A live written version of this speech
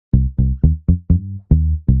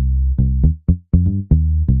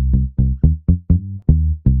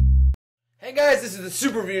guys, this is the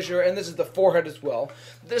Super Review Show, and this is the Forehead as well.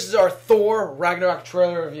 This is our Thor Ragnarok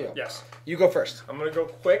trailer review. Yes. You go first. I'm going to go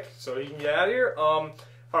quick so you can get out of here.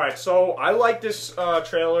 Alright, so I like this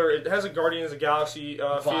trailer. It has a Guardians of the Galaxy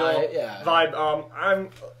vibe.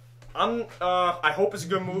 I hope it's a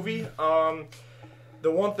good movie. The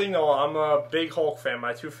one thing, though, I'm a big Hulk fan.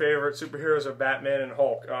 My two favorite superheroes are Batman and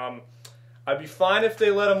Hulk. I'd be fine if they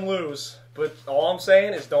let him lose, but all I'm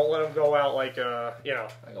saying is don't let him go out like you know.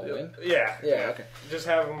 Like a win? Yeah. Yeah, okay. Just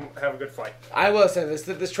have him have a good fight. I will say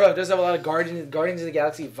this trailer does have a lot of Guardians of the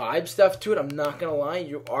Galaxy vibe stuff to it. I'm not going to lie.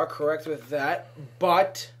 You are correct with that.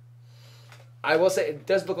 But I will say it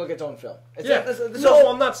does look like its own film.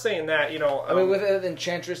 I'm not saying that, you know. I mean, with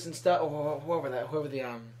Enchantress and stuff, or whoever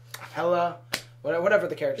the Hela, whatever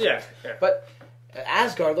the character is. Yeah. But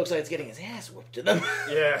Asgard looks like it's getting his ass whooped to them.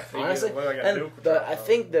 Yeah, honestly. I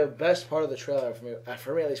think the best part of the trailer, for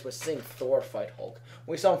me at least, was seeing Thor fight Hulk.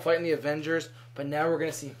 We saw him fight in the Avengers, but now we're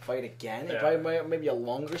going to see him fight again. Yeah. Probably maybe a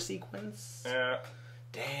longer sequence. Yeah.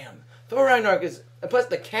 Damn. Thor Ragnarok is... Plus,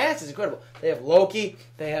 the cast is incredible. They have Loki,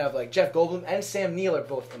 they have like Jeff Goldblum, and Sam Neill are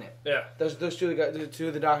both in it. Yeah. Those two of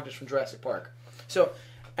the doctors from Jurassic Park. So,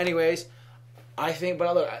 anyways, I think...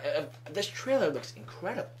 But look, this trailer looks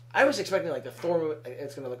incredible. I was expecting like the Thor movie.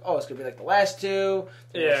 It's gonna look. Oh, it's gonna be like the last two.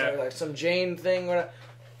 Yeah. Like some Jane thing. Or whatever.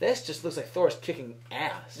 This just looks like Thor's kicking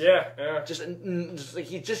ass. Yeah. Just like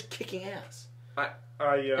he's just kicking ass.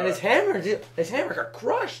 And his hammer got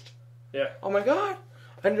crushed. Yeah. Oh my god!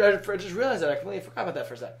 I just realized that. I completely forgot about that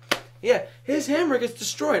for a sec. Yeah, his hammer gets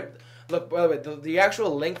destroyed. Look, by the way, the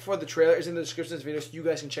actual link for the trailer is in the description of this video, so you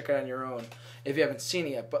guys can check it out on your own if you haven't seen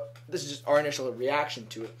it yet. But this is just our initial reaction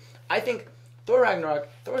to it. I think Thor Ragnarok,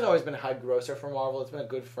 Thor's always been a high grosser for Marvel. It's been a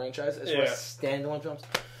good franchise as far as standalone films.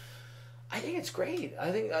 I think it's great.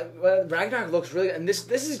 I think Ragnarok looks really good. And this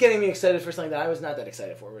is getting me excited for something that I was not that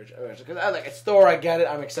excited for originally. Because it's Thor, I get it,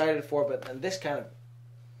 I'm excited for it, but this kind of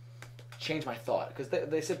changed my thought. Because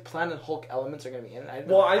they said Planet Hulk elements are going to be in it. I don't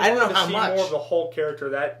know how much. More of the Hulk character.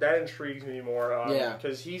 That intrigues me more.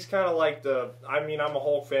 Because he's kind of like I'm a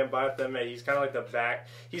Hulk fan, but I have to admit, he's kind of like the back.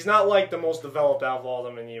 He's not like the most developed out of all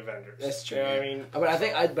of them in the Avengers. That's true. You know what I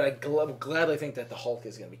mean? But I gladly think that the Hulk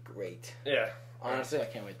is going to be great. Yeah. Honestly, I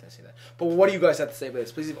can't wait to see that. But what do you guys have to say about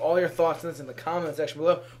this? Please leave all your thoughts on this in the comment section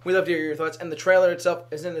below. We love to hear your thoughts. And the trailer itself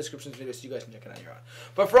is in the description of this video, so you guys can check it out on your own.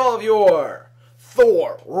 But for all of your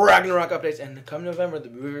Thor Ragnarok updates, and come November, the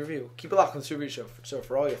movie review, keep it locked on the Super Review Show. So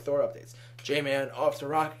for all your Thor updates, J-Man, Off the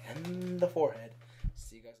Rock, and the Forehead.